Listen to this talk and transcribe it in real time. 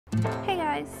Hey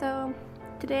guys, so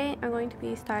today I'm going to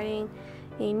be starting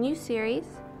a new series,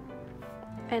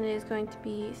 and it is going to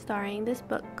be starring this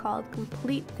book called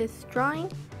Complete This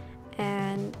Drawing.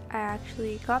 And I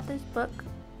actually got this book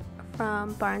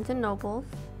from Barnes & Nobles,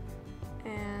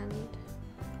 and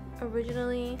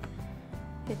originally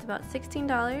it's about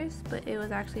 $16, but it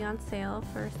was actually on sale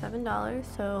for $7,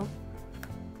 so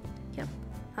yep.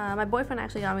 My boyfriend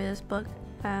actually got me this book.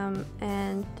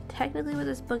 And technically what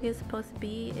this book is supposed to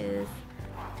be is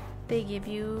they give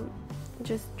you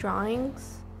just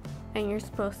drawings and you're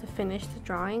supposed to finish the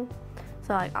drawing.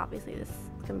 So like obviously this is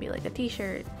gonna be like a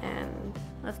t-shirt and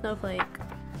a snowflake,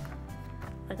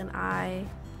 like an eye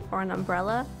or an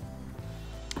umbrella.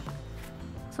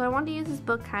 So I wanted to use this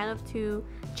book kind of to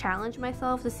challenge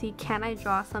myself to see, can I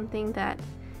draw something that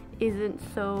isn't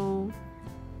so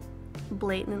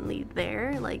blatantly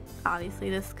there. Like obviously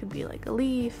this could be like a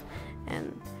leaf,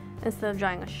 and instead of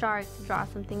drawing a shark, to draw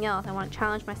something else. I want to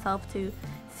challenge myself to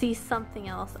see something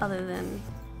else other than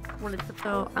what it's supposed.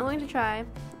 So I'm going to try,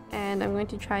 and I'm going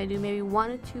to try to do maybe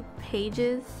 1 or 2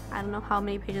 pages. I don't know how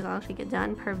many pages I'll actually get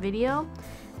done per video,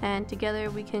 and together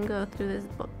we can go through this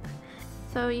book.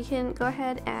 So you can go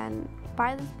ahead and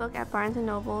buy this book at Barnes &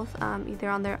 Nobles, either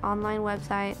on their online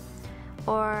website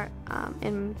or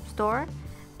in store.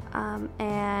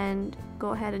 And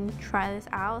go ahead and try this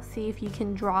out. See if you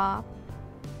can draw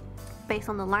based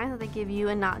on the lines that they give you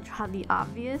and not draw the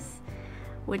obvious,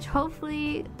 which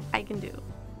hopefully I can do.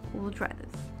 We'll try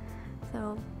this.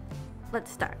 So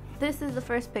let's start. This is the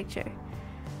first picture.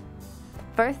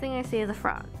 First thing I see is a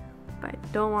frog, but I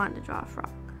don't want to draw a frog.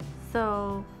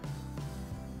 So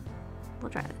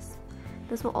we'll try this.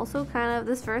 This will also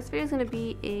this first video is going to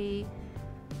be a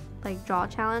draw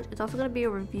challenge. It's also going to be a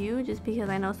review, just because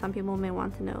I know some people may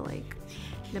want to know like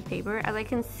the paper. As I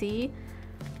can see,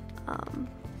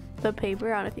 the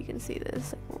paper, I don't know if you can see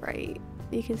this, right,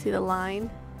 you can see the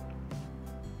line.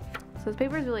 So this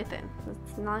paper is really thin.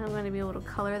 It's not going to be able to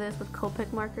color this with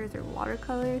Copic markers or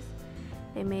watercolors.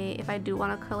 They may, if I do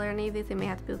want to color any of these, they may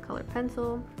have to be with colored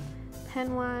pencil.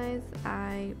 Pen wise,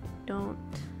 I don't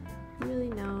really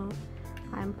know.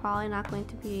 I'm probably not going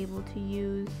to be able to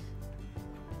use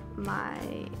my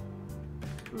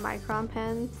micron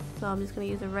pens, so I'm just going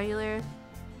to use a regular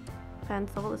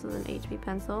pencil. This is an HB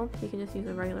pencil. You can just use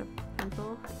a regular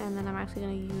pencil, and then I'm actually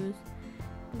going to use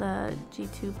the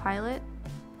G2 Pilot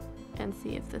and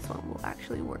see if this one will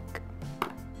actually work.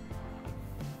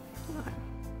 Okay,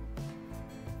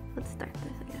 let's start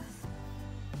this, I guess.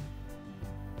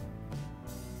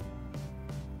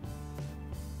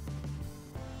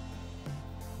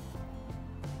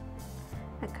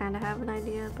 I kind of have an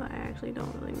idea, but I actually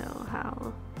don't really know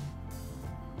how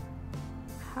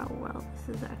well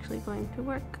this is actually going to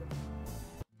work.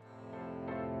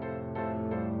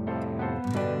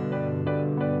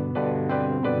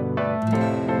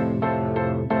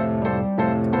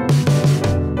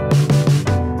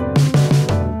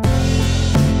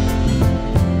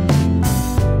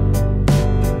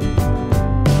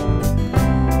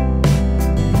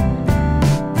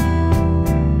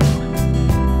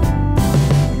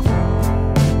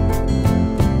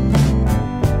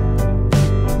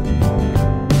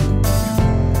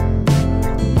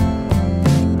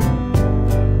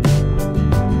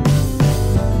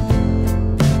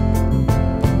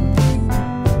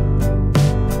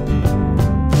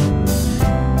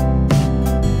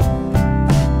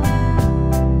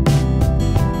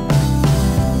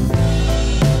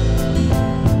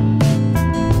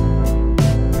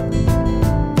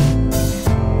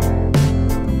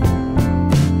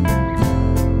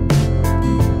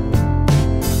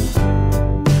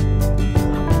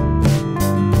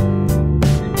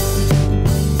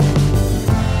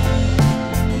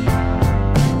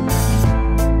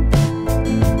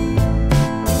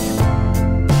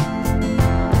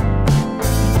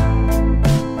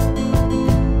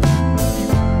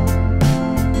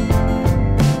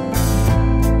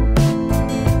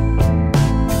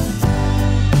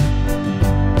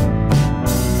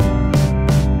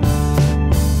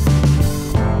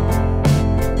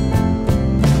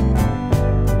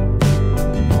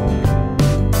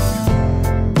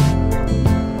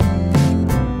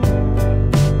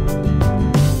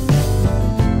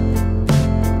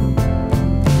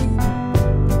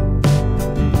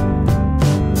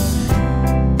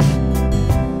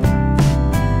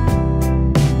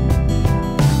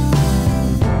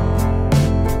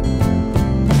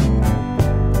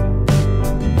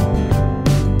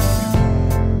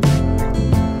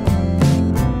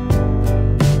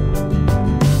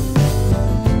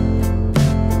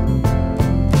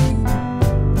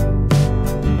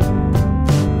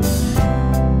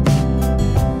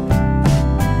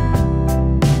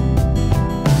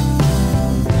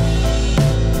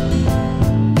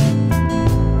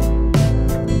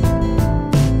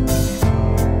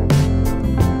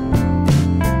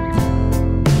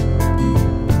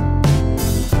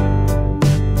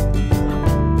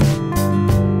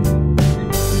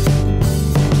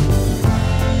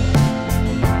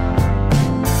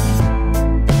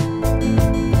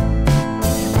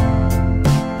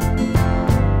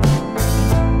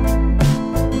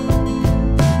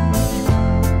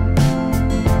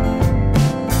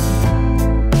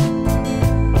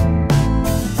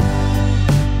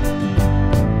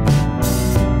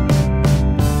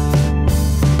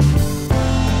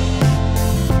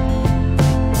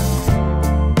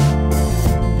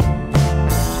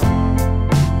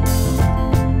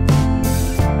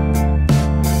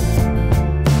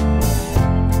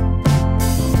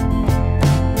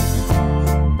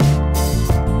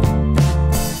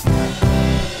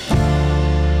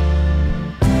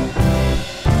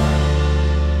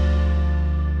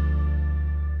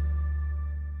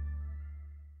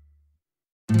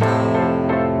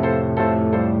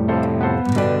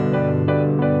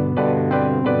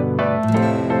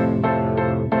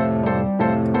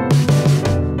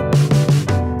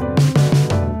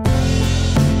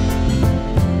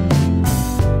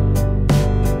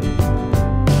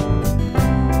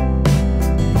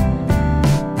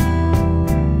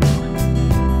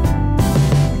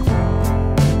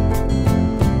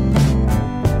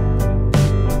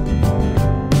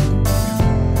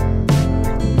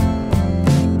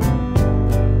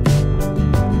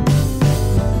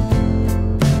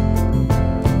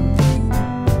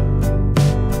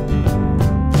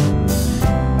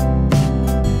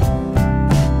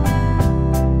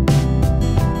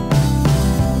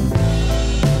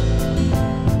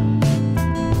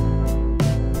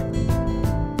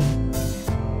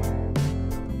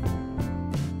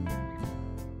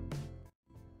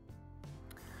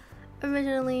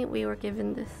 originally we were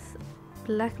given this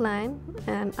black line,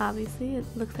 and obviously it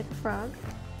looks like a frog.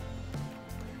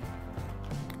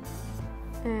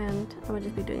 And I'm gonna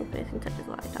just be doing finishing touches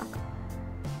while I talk.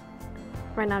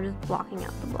 Right now I'm just blocking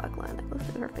out the black line that goes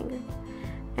through her finger.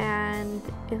 And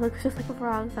it looks just like a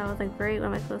frog, so I was like, great, what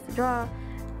am I supposed to draw?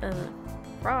 A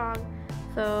frog.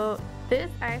 So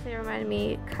this actually reminded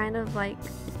me kind of like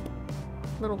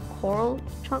little coral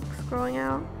chunks growing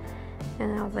out.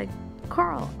 And I was like,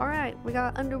 coral, alright, we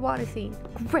got underwater scene,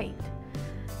 great.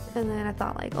 And then I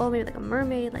thought like, oh, maybe like a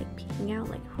mermaid like peeking out,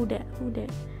 like who dat?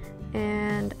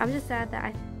 And I'm just sad that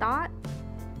I thought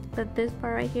that this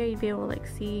part right here you'd be able to like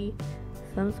see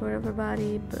some sort of her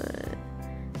body, but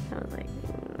I was like,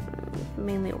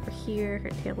 mainly over here her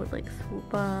tail would like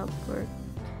swoop up, or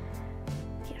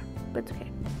yeah, but it's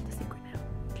okay, it's a secret now.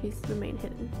 She's remain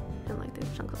hidden. And like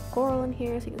there's chunks of coral in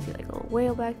here, so you can see like a little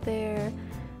whale back there,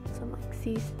 some like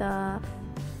sea stuff.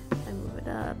 I move it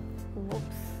up,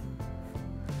 whoops.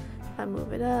 If I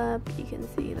move it up, you can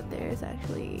see that there's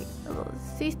actually a little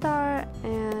sea star,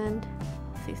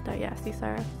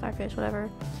 starfish, whatever,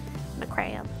 and a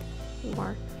crab,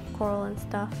 more coral and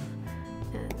stuff,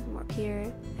 and more up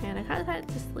here. And I kind of decided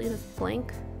to just leave this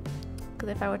blank, because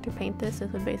if I were to paint this,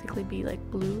 this would basically be like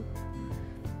blue.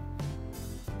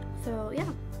 So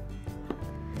yeah,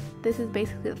 this is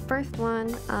basically the first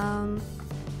one.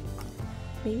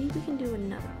 Maybe we can do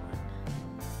another one.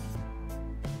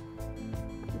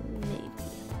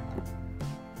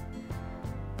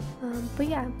 But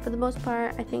yeah, for the most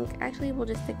part, I think actually we'll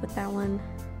just stick with that one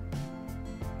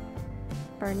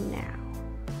for now.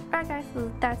 Alright guys,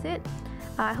 so that's it.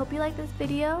 I hope you liked this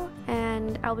video,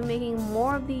 and I'll be making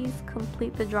more of these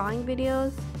complete the drawing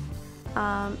videos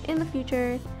in the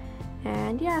future.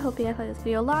 And yeah, I hope you guys like this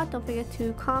video a lot. Don't forget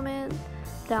to comment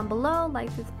down below,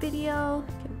 like this video,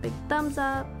 give a big thumbs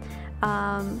up.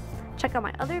 Check out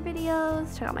my other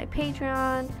videos, check out my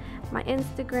Patreon, my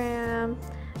Instagram,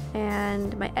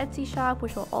 and my Etsy shop,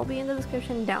 which will all be in the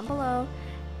description down below.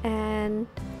 And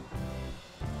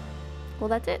well,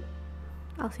 that's it.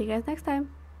 I'll see you guys next time.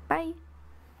 Bye.